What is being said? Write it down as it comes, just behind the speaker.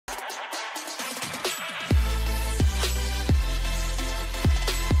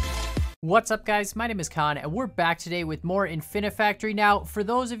What's up, guys? My name is Khan, and we're back today with more Infinifactory. Now, for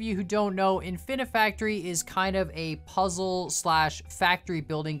those of you who don't know, Infinifactory is kind of a puzzle slash factory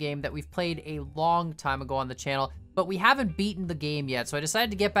building game that we've played a long time ago on the channel, but we haven't beaten the game yet, so I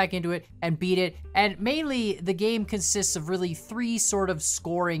decided to get back into it and beat it. And mainly, the game consists of really three sort of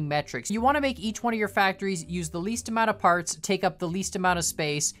scoring metrics. You want to make each one of your factories use the least amount of parts, take up the least amount of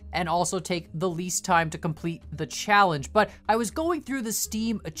space, and also take the least time to complete the challenge. But I was going through the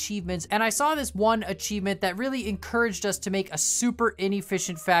Steam achievements, and I saw this one achievement that really encouraged us to make a super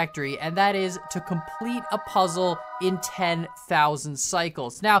inefficient factory, and that is to complete a puzzle in 10,000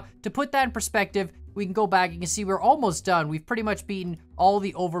 cycles. Now, to put that in perspective, we can go back, you can see we're almost done. We've pretty much beaten all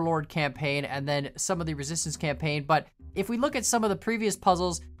the Overlord campaign and then some of the Resistance campaign, but if we look at some of the previous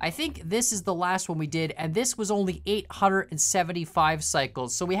puzzles, I think this is the last one we did, and this was only 875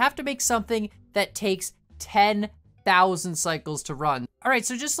 cycles. So we have to make something that takes 10,000 cycles to run. All right,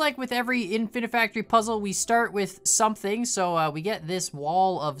 so just like with every Infinifactory puzzle, we start with something. So we get this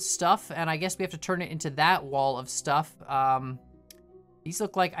wall of stuff, and I guess we have to turn it into that wall of stuff. These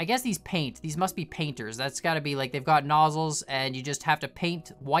look like, I guess these paint. These must be painters. That's gotta be like, they've got nozzles and you just have to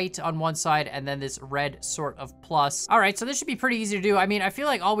paint white on one side and then this red sort of plus. All right, so this should be pretty easy to do. I mean, I feel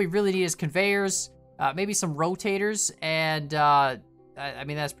like all we really need is conveyors, maybe some rotators, and I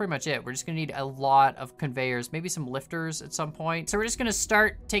mean, that's pretty much it. We're just gonna need a lot of conveyors, maybe some lifters at some point. So we're just gonna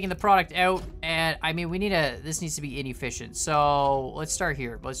start taking the product out, and I mean, this needs to be inefficient. So let's start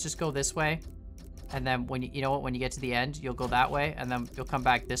here. Let's just go this way. And then when you know what, when you get to the end, you'll go that way, and then you'll come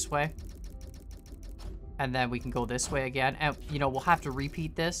back this way. And then we can go this way again. And, you know, we'll have to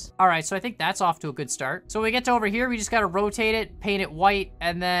repeat this. All right, so I think that's off to a good start. So when we get to over here, we just got to rotate it, paint it white,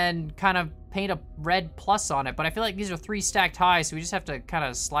 and then kind of paint a red plus on it. But I feel like these are 3 stacked high, so we just have to kind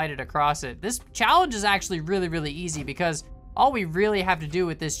of slide it across it. This challenge is actually really, really easy because all we really have to do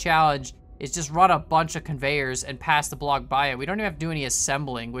with this challenge is just run a bunch of conveyors and pass the block by it. We don't even have to do any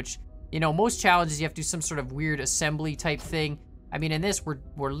assembling, which, you know, most challenges you have to do some sort of weird assembly type thing. I mean, in this, we're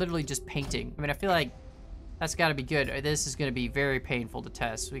literally just painting. I mean, I feel like that's got to be good. This is going to be very painful to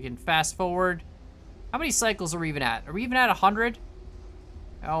test. We can fast forward. How many cycles are we even at? Are we even at 100?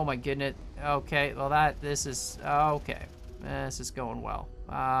 Oh my goodness. Okay, well this is, okay. This is going well.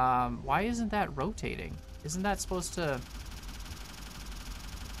 Why isn't that rotating? Isn't that supposed to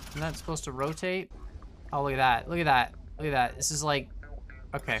rotate? Oh, look at that. Look at that. Look at that. This is like,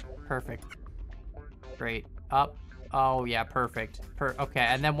 okay, perfect. Great. Up. Oh, yeah, perfect. Okay,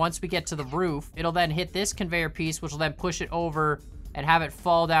 and then once we get to the roof, it'll then hit this conveyor piece, which will then push it over and have it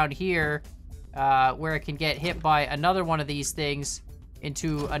fall down here, where it can get hit by another one of these things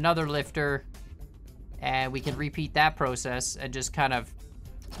into another lifter, and we can repeat that process and just kind of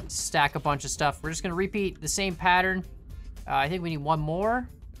stack a bunch of stuff. We're just gonna repeat the same pattern. I think we need one more.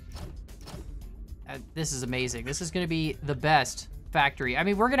 This is amazing. This is gonna be the best factory. I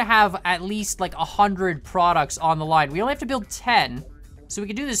mean, we're gonna have at least like 100 products on the line. We only have to build 10, so we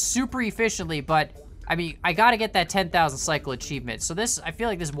can do this super efficiently, but I mean, I gotta get that 10,000 cycle achievement. So this, I feel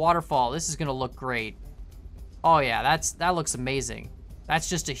like this waterfall, this is gonna look great. Oh yeah, that looks amazing. That's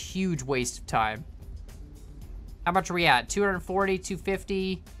just a huge waste of time. How much are we at? 240,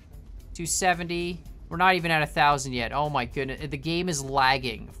 250, 270. We're not even at 1,000 yet. Oh my goodness, the game is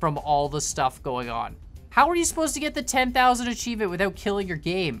lagging from all the stuff going on. How are you supposed to get the 10,000 achievement without killing your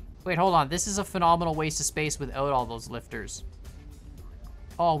game? Wait, hold on. This is a phenomenal waste of space without all those lifters.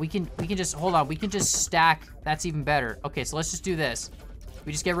 Oh, we can just, hold on. We can just stack. That's even better. Okay, so let's just do this.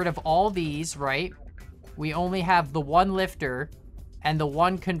 We just get rid of all these, right? We only have the 1 lifter and the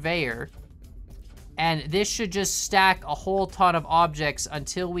 1 conveyor. And this should just stack a whole ton of objects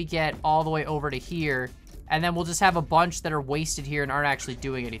until we get all the way over to here. And then we'll just have a bunch that are wasted here and aren't actually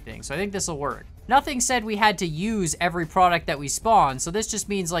doing anything. So I think this will work. Nothing said we had to use every product that we spawn, so this just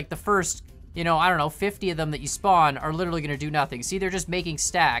means like the first, you know, I don't know, 50 of them that you spawn are literally gonna do nothing. See, they're just making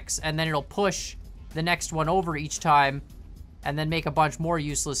stacks, and then it'll push the next one over each time, and then make a bunch more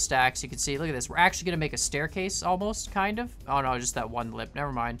useless stacks. You can see, look at this. We're actually gonna make a staircase almost, kind of. Oh no, just that 1 lip,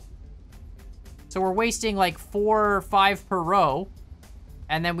 never mind. So we're wasting like 4 or 5 per row,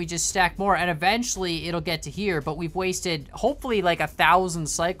 and then we just stack more, and eventually it'll get to here, but we've wasted hopefully like 1,000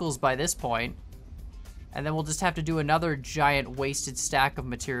 cycles by this point. And then we'll just have to do another giant wasted stack of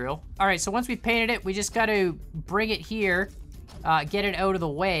material. All right, so once we've painted it, we just got to bring it here, get it out of the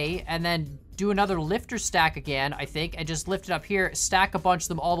way, and then do another lifter stack again, I think, and just lift it up here, stack a bunch of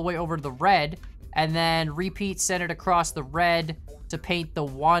them all the way over to the red, and then repeat, send it across the red to paint the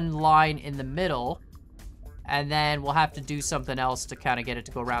 1 line in the middle. And then we'll have to do something else to kind of get it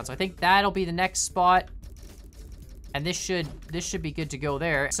to go around. So I think that'll be the next spot. And this should be good to go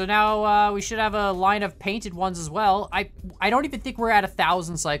there. So now we should have a line of painted ones as well. I don't even think we're at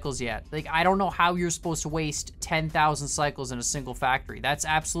 1,000 cycles yet. Like, I don't know how you're supposed to waste 10,000 cycles in a single factory. That's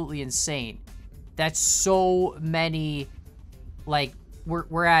absolutely insane. That's so many. Like,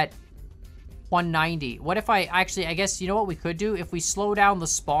 we're at 190. What if I guess, you know what we could do? If we slow down the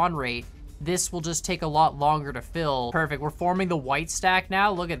spawn rate, this will just take a lot longer to fill. Perfect. We're forming the white stack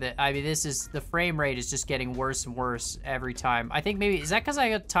now. Look at that. I mean, the frame rate is just getting worse and worse every time. I think maybe, is that because I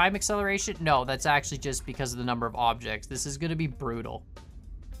got time acceleration? No, that's actually just because of the number of objects. This is going to be brutal.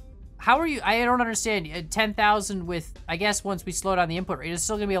 How are you? I don't understand. 10,000 with, I guess once we slow down the input rate, it's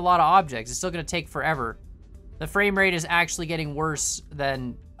still going to be a lot of objects. It's still going to take forever. The frame rate is actually getting worse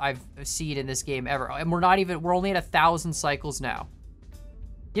than I've seen in this game ever. And we're only at 1,000 cycles now.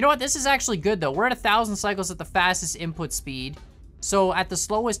 You know what? This is actually good, though. We're at 1,000 cycles at the fastest input speed. So at the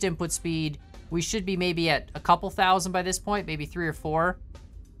slowest input speed, we should be maybe at a couple thousand by this point, maybe 3 or 4.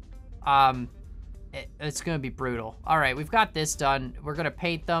 It's going to be brutal. All right, we've got this done. We're going to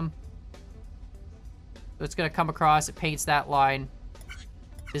paint them. So it's going to come across. It paints that line.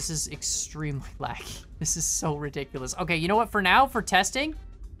 This is extremely laggy. This is so ridiculous. Okay, you know what? For now, for testing,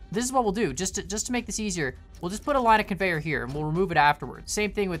 this is what we'll do. Just to make this easier, we'll just put a line of conveyor here, and we'll remove it afterwards.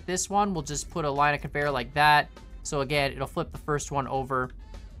 Same thing with this one. We'll just put a line of conveyor like that. So again, it'll flip the first one over,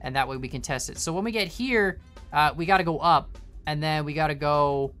 and that way we can test it. So when we get here, we got to go up, and then we got to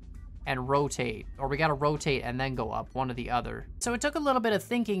go and rotate. Or we got to rotate and then go up, one or the other. So it took a little bit of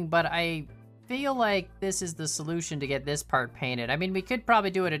thinking, but I feel like this is the solution to get this part painted. I mean, we could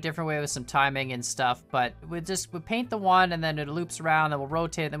probably do it a different way with some timing and stuff, but we paint the one, and then it loops around, then we'll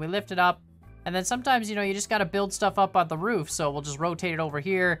rotate, then we lift it up. And then sometimes, you know, you just got to build stuff up on the roof. So we'll just rotate it over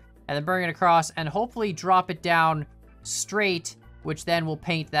here and then bring it across and hopefully drop it down straight, which then will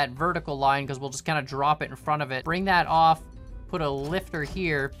paint that vertical line because we'll just kind of drop it in front of it. Bring that off, put a lifter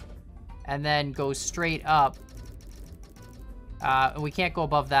here, and then go straight up. We can't go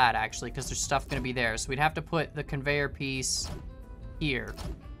above that, actually, because there's stuff going to be there. So we'd have to put the conveyor piece here.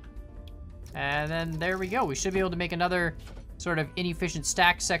 And then there we go. We should be able to make another sort of inefficient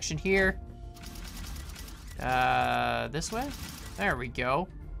stack section here. This way? There we go.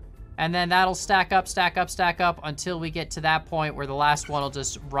 And then that'll stack up, stack up, stack up until we get to that point where the last one will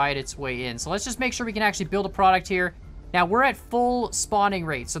just ride its way in. So let's just make sure we can actually build a product here. Now, we're at full spawning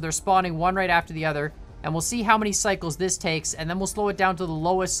rate, so they're spawning one right after the other. And we'll see how many cycles this takes, and then we'll slow it down to the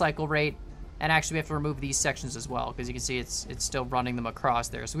lowest cycle rate. And actually, we have to remove these sections as well, because you can see it's still running them across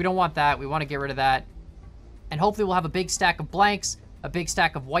there. So we don't want that. We want to get rid of that. And hopefully we'll have a big stack of blanks, a big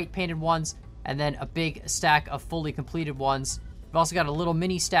stack of white painted ones, and then a big stack of fully completed ones. We've also got a little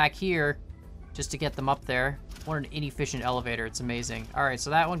mini stack here just to get them up there. What an inefficient elevator. It's amazing. All right, so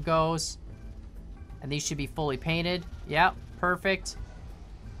that one goes. And these should be fully painted. Yeah, perfect.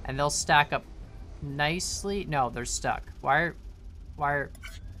 And they'll stack up nicely. No, they're stuck. Where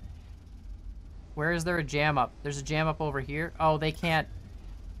is there a jam up? There's a jam up over here. Oh, they can't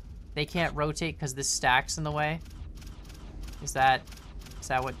rotate because this stack's in the way. Is that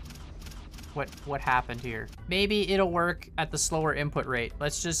what happened here? Maybe it'll work at the slower input rate.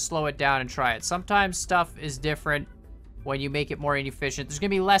 Let's just slow it down and try it. Sometimes stuff is different when you make it more inefficient. There's gonna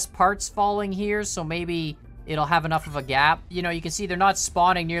be less parts falling here, so maybe it'll have enough of a gap. You know, you can see they're not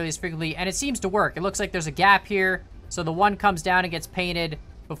spawning nearly as frequently, and it seems to work. It looks like there's a gap here, so the one comes down and gets painted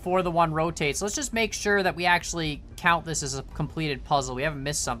before the one rotates. So let's just make sure that we actually count this as a completed puzzle. We haven't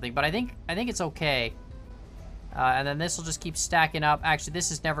missed something, but I think it's okay. And then this will just keep stacking up. Actually,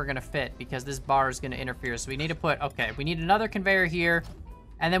 this is never gonna fit because this bar is gonna interfere. So we need to put, okay, we need another conveyor here,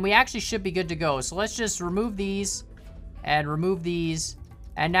 and then we actually should be good to go. So let's just remove these and remove these.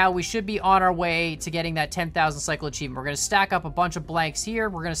 And now we should be on our way to getting that 10,000 cycle achievement. We're going to stack up a bunch of blanks here.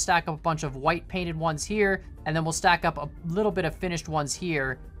 We're going to stack up a bunch of white painted ones here. And then we'll stack up a little bit of finished ones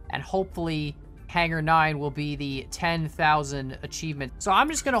here. And hopefully Hangar 9 will be the 10,000 achievement. So I'm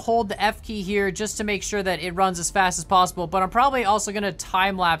just going to hold the F key here just to make sure that it runs as fast as possible. But I'm probably also going to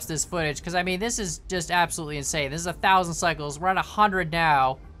time lapse this footage because, I mean, this is just absolutely insane. This is 1,000 cycles. We're at 100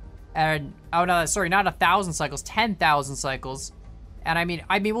 now. And, oh no, sorry, not 1,000 cycles, 10,000 cycles. And I mean,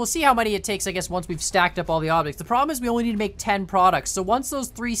 we'll see how many it takes, I guess, once we've stacked up all the objects. The problem is we only need to make 10 products. So once those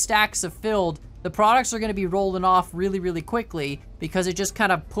 3 stacks have filled, the products are going to be rolling off really, really quickly because it just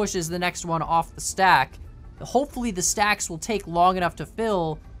kind of pushes the next one off the stack. Hopefully the stacks will take long enough to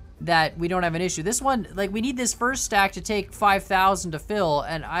fill that we don't have an issue. This one, like, we need this first stack to take 5,000 to fill,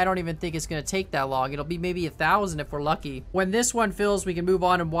 and I don't even think it's going to take that long. It'll be maybe 1,000 if we're lucky. When this one fills, we can move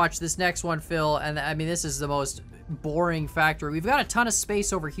on and watch this next one fill, and I mean, this is the most boring factory. We've got a ton of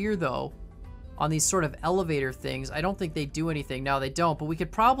space over here, though, on these sort of elevator things. I don't think they do anything. No, they don't, but we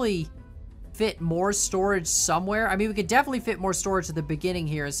could probably fit more storage somewhere. I mean, we could definitely fit more storage at the beginning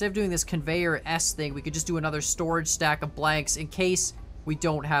here. Instead of doing this conveyor S thing, we could just do another storage stack of blanks in case we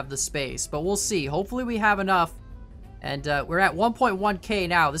don't have the space. But we'll see. Hopefully we have enough. And we're at 1.1k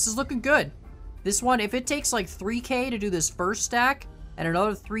now. This is looking good. This one, if it takes like 3k to do this first stack and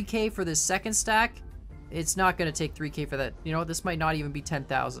another 3k for this second stack, it's not going to take 3k for that. You know, this might not even be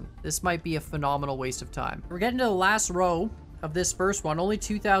 10,000. This might be a phenomenal waste of time. We're getting to the last row of this first one. Only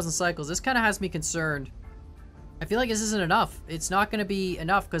 2,000 cycles. This kind of has me concerned. I feel like this isn't enough. It's not going to be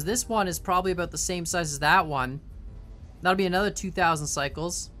enough because this one is probably about the same size as that one. That'll be another 2,000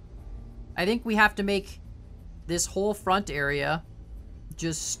 cycles. I think we have to make this whole front area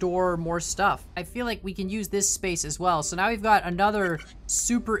just store more stuff. I feel like we can use this space as well. So now we've got another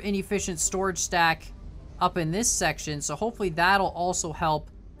super inefficient storage stack up in this section, so hopefully that'll also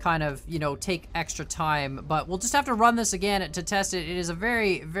help kind of, you know, take extra time. But we'll just have to run this again to test it. It is a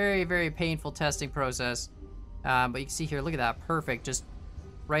very, very, very painful testing process. But you can see here, look at that, perfect. Just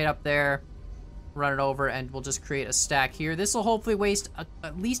right up there, run it over, and we'll just create a stack here. This will hopefully waste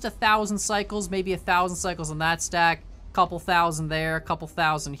at least 1,000 cycles, maybe 1,000 cycles on that stack, a couple thousand there, a couple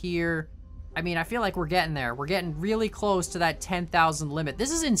thousand here. I mean, I feel like we're getting there. We're getting really close to that 10,000 limit.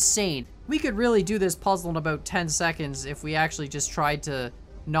 This is insane. We could really do this puzzle in about 10 seconds if we actually just tried to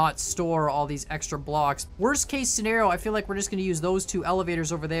not store all these extra blocks. Worst case scenario, I feel like we're just going to use those 2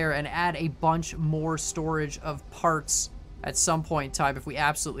 elevators over there and add a bunch more storage of parts at some point in time if we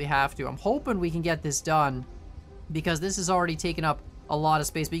absolutely have to. I'm hoping we can get this done because this has already taken up a lot of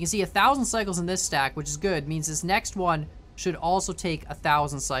space. But you can see 1,000 cycles in this stack, which is good. It means this next one should also take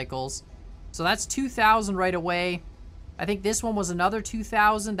 1,000 cycles. So that's 2,000 right away. I think this one was another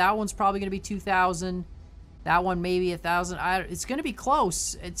 2,000. That one's probably going to be 2,000. That one maybe 1,000. It's going to be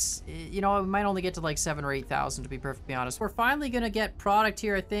close. It's, you know, we might only get to like 7,000 or 8,000 to be perfectly honest. We're finally going to get product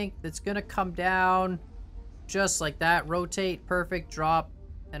here, I think, that's going to come down just like that. Rotate, perfect, drop.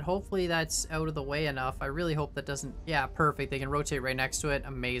 And hopefully that's out of the way enough. I really hope that doesn't... Yeah, perfect. They can rotate right next to it.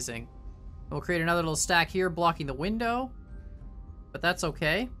 Amazing. We'll create another little stack here blocking the window. But that's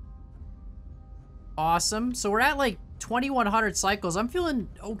okay. Awesome. So we're at like 2,100 cycles. I'm feeling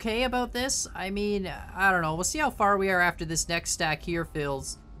okay about this. I mean, I don't know. We'll see how far we are after this next stack here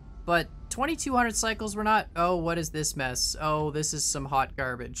fills. But 2,200 cycles, we're not... Oh, what is this mess? Oh, this is some hot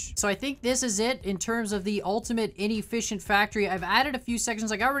garbage. So I think this is it in terms of the ultimate inefficient factory. I've added a few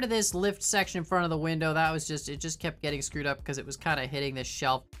sections. I got rid of this lift section in front of the window. That was just... It just kept getting screwed up because it was kind of hitting this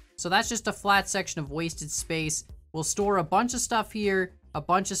shelf. So that's just a flat section of wasted space. We'll store a bunch of stuff here, a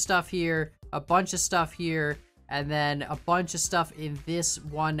bunch of stuff here, a bunch of stuff here, and then a bunch of stuff in this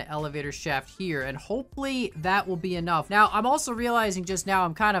one elevator shaft here, and hopefully that will be enough. Now, I'm also realizing just now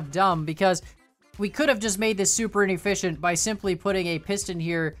I'm kind of dumb because we could have just made this super inefficient by simply putting a piston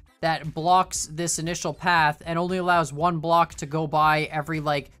here that blocks this initial path and only allows one block to go by every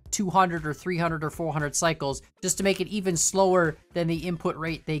like 200 or 300 or 400 cycles, just to make it even slower than the input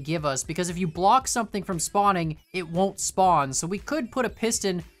rate they give us. Because if you block something from spawning, it won't spawn. So we could put a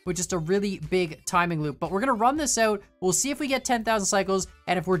piston with just a really big timing loop. But we're gonna run this out. We'll see if we get 10,000 cycles.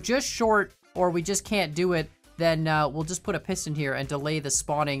 And if we're just short or we just can't do it, then we'll just put a piston here and delay the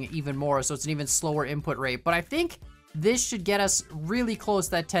spawning even more. So it's an even slower input rate. But I think this should get us really close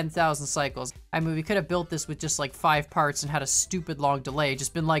to that 10,000 cycles. I mean, we could have built this with just like 5 parts and had a stupid long delay.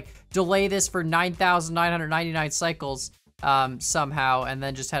 Just been like, delay this for 9,999 cycles somehow, and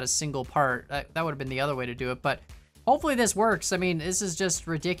then just had a single part. That would have been the other way to do it, but hopefully this works. I mean, this is just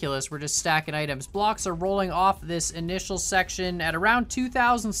ridiculous. We're just stacking items. Blocks are rolling off this initial section at around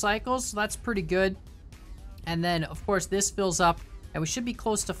 2,000 cycles, so that's pretty good. And then, of course, this fills up. And we should be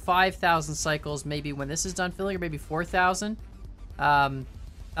close to 5,000 cycles maybe when this is done filling, or maybe 4,000. I'm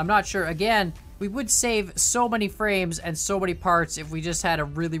not sure. Again, we would save so many frames and so many parts if we just had a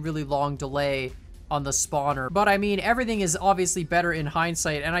really, really long delay on the spawner. But I mean, everything is obviously better in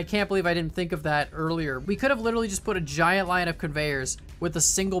hindsight, and I can't believe I didn't think of that earlier. We could have literally just put a giant line of conveyors with a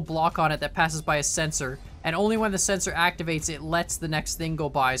single block on it that passes by a sensor, and only when the sensor activates, it lets the next thing go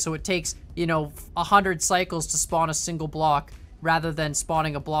by. So it takes, you know, 100 cycles to spawn a single block, rather than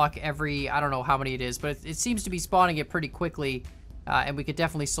spawning a block every, I don't know how many it is, but it seems to be spawning it pretty quickly, and we could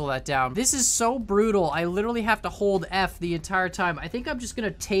definitely slow that down. This is so brutal. I literally have to hold F the entire time. I think I'm just gonna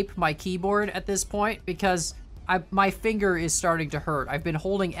tape my keyboard at this point because my finger is starting to hurt. I've been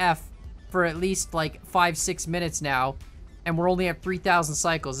holding F for at least like 5-6 minutes now, and we're only at 3,000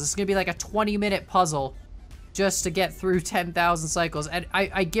 cycles. This is gonna be like a 20-minute puzzle just to get through 10,000 cycles, and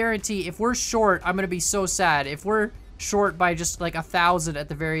I guarantee if we're short, I'm gonna be so sad. If we're short by just like 1,000 at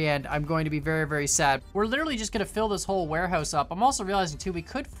the very end, I'm going to be very, very sad. We're literally just going to fill this whole warehouse up. I'm also realizing too, we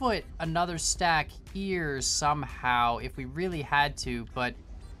could put another stack here somehow if we really had to, but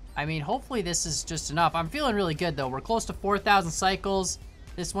I mean, hopefully this is just enough. I'm feeling really good though. We're close to 4,000 cycles.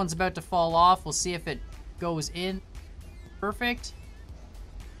 This one's about to fall off. We'll see if it goes in. Perfect.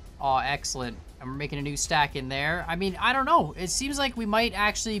 Oh, excellent. And we're making a new stack in there. I mean, I don't know. It seems like we might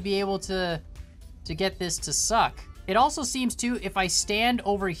actually be able to get this to suck. It also seems too, if I stand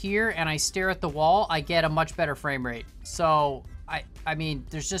over here and I stare at the wall, I get a much better frame rate. So, I mean,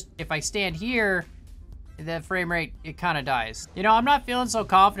 there's just, if I stand here, the frame rate, it kind of dies. You know, I'm not feeling so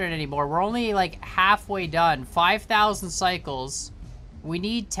confident anymore. We're only like halfway done. 5,000 cycles. We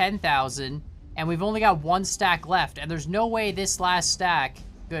need 10,000, and we've only got one stack left. And there's no way this last stack,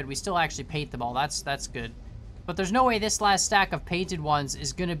 good, we still actually paint them all. That's good. But there's no way this last stack of painted ones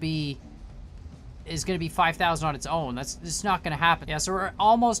is gonna be 5,000 on its own. That's just not gonna happen. Yeah, so we're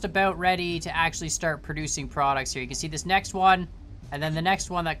almost about ready to actually start producing products here. You can see this next one, and then the next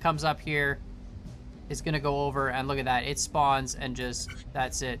one that comes up here is gonna go over, and look at that. It spawns and just,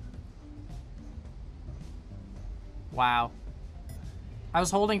 that's it. Wow. I was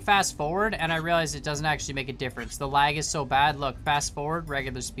holding fast forward and I realized it doesn't actually make a difference. The lag is so bad. Look, fast forward,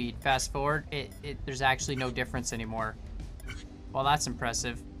 regular speed. Fast forward, there's actually no difference anymore. Well, that's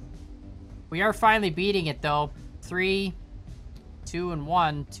impressive. We are finally beating it though. 3, 2, and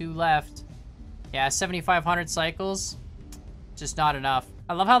 1, 2 left. Yeah, 7,500 cycles. Just not enough.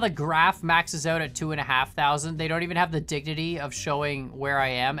 I love how the graph maxes out at 2,500. They don't even have the dignity of showing where I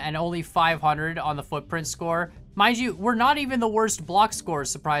am, and only 500 on the footprint score. Mind you, we're not even the worst block scores,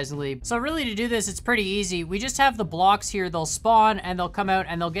 surprisingly. So really to do this, it's pretty easy. We just have the blocks here. They'll spawn and they'll come out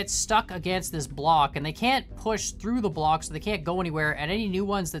and they'll get stuck against this block, and they can't push through the block, so they can't go anywhere, and any new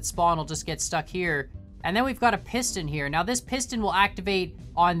ones that spawn will just get stuck here. And then we've got a piston here. Now this piston will activate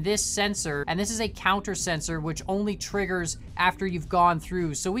on this sensor, and this is a counter sensor which only triggers after you've gone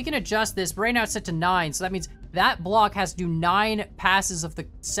through. So we can adjust this, but right now it's set to 9, so that means that block has to do 9 passes of the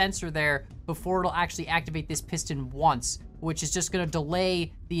sensor there before it'll actually activate this piston once, which is just gonna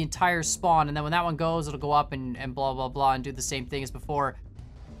delay the entire spawn. And then when that one goes, it'll go up and blah, blah, blah, and do the same thing as before.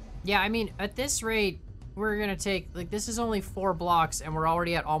 Yeah, I mean, at this rate, we're gonna take, like, this is only 4 blocks and we're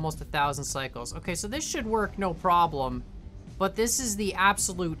already at almost 1,000 cycles. Okay, so this should work no problem, but this is the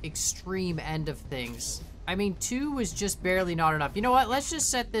absolute extreme end of things. I mean, 2 was just barely not enough. You know what? Let's just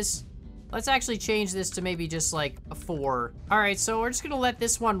set this, let's actually change this to maybe just like a 4. All right, so we're just gonna let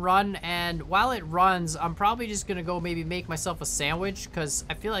this one run, and while it runs, I'm probably just gonna go maybe make myself a sandwich, because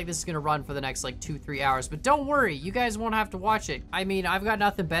I feel like this is gonna run for the next like 2-3 hours. But don't worry, you guys won't have to watch it. I mean, I've got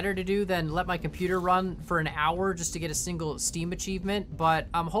nothing better to do than let my computer run for an hour just to get a single Steam achievement, but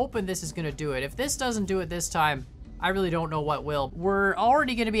I'm hoping this is gonna do it. If this doesn't do it this time, I really don't know what will. We're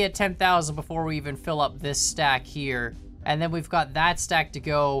already gonna be at 10,000 before we even fill up this stack here, and then we've got that stack to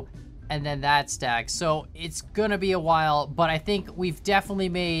go, and then that stack. So it's gonna be a while, but I think we've definitely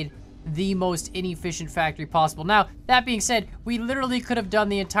made the most inefficient factory possible. Now, that being said, we literally could have done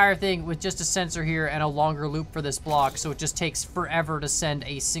the entire thing with just a sensor here and a longer loop for this block, so it just takes forever to send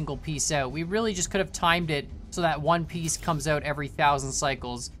a single piece out. We really just could have timed it so that one piece comes out every 1,000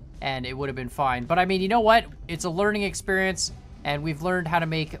 cycles, and it would have been fine. But I mean, you know what? It's a learning experience, and we've learned how to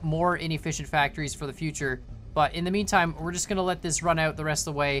make more inefficient factories for the future. But in the meantime, we're just gonna let this run out the rest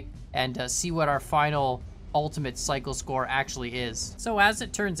of the way and see what our final ultimate cycle score actually is. So as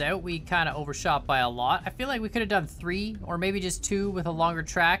it turns out, we kind of overshot by a lot. I feel like we could have done 3 or maybe just 2 with a longer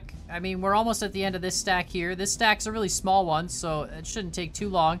track. I mean, we're almost at the end of this stack here. This stack's a really small one, so it shouldn't take too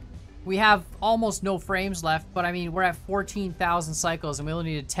long. We have almost no frames left, but I mean, we're at 14,000 cycles and we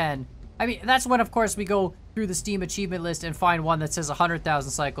only needed 10. I mean, that's when, of course, we go through the Steam achievement list and find one that says 100,000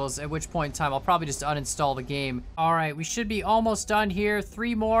 cycles, at which point in time I'll probably just uninstall the game. All right, we should be almost done here.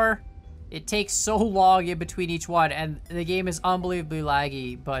 3 more. It takes so long in between each one, and the game is unbelievably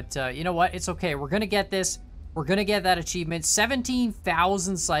laggy, but you know what? It's okay. We're gonna get this. We're gonna get that achievement.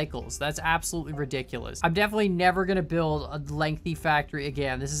 17,000 cycles. That's absolutely ridiculous. I'm definitely never gonna build a lengthy factory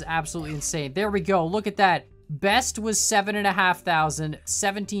again. This is absolutely insane. There we go. Look at that. Best was 7,500,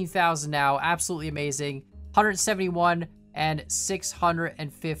 17,000 now. Absolutely amazing. 171 and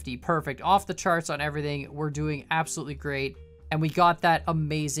 650. Perfect. Off the charts on everything. We're doing absolutely great. And we got that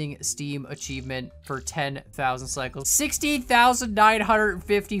amazing Steam achievement for 10,000 cycles.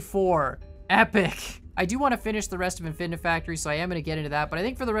 16,954. Epic. I do want to finish the rest of Infinifactory, so I am going to get into that. But I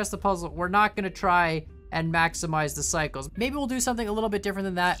think for the rest of the puzzle, we're not going to try and maximize the cycles. Maybe we'll do something a little bit different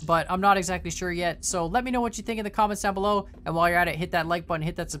than that, but I'm not exactly sure yet. So let me know what you think in the comments down below. And while you're at it, hit that like button,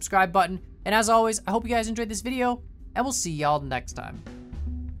 hit that subscribe button. And as always, I hope you guys enjoyed this video, and we'll see y'all next time.